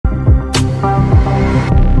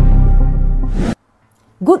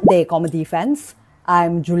Good day, comedy fans.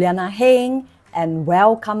 I'm Juliana Heng, and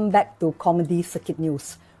welcome back to Comedy Circuit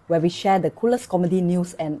News, where we share the coolest comedy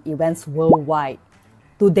news and events worldwide.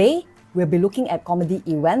 Today, we'll be looking at comedy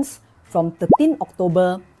events from 13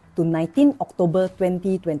 October to 19 October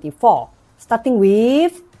 2024, starting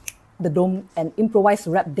with the Dome and Improvised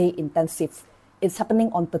Rap Day Intensive. It's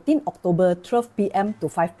happening on 13 October, 12 p.m. to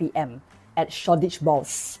 5 p.m. at Shoreditch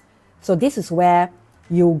Balls. So this is where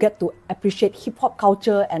you get to appreciate hip-hop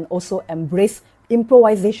culture and also embrace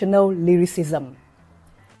improvisational lyricism.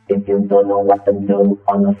 If you don't know what to do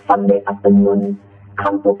on a Sunday afternoon,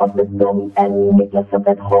 come to Public Dome and make yourself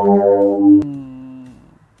at home.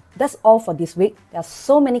 That's all for this week. There are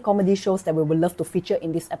so many comedy shows that we would love to feature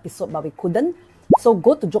in this episode, but we couldn't. So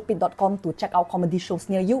go to JokePit.com to check out comedy shows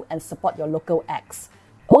near you and support your local acts.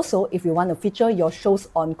 Also, if you want to feature your shows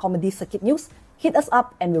on Comedy Circuit News, hit us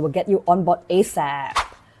up and we will get you on board ASAP.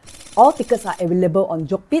 All tickets are available on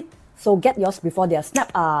JokePit, so get yours before they are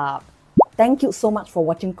snapped up. Thank you so much for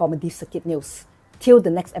watching Comedy Circuit News. Till the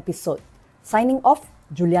next episode. Signing off,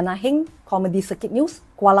 Juliana Heng, Comedy Circuit News,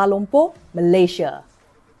 Kuala Lumpur, Malaysia.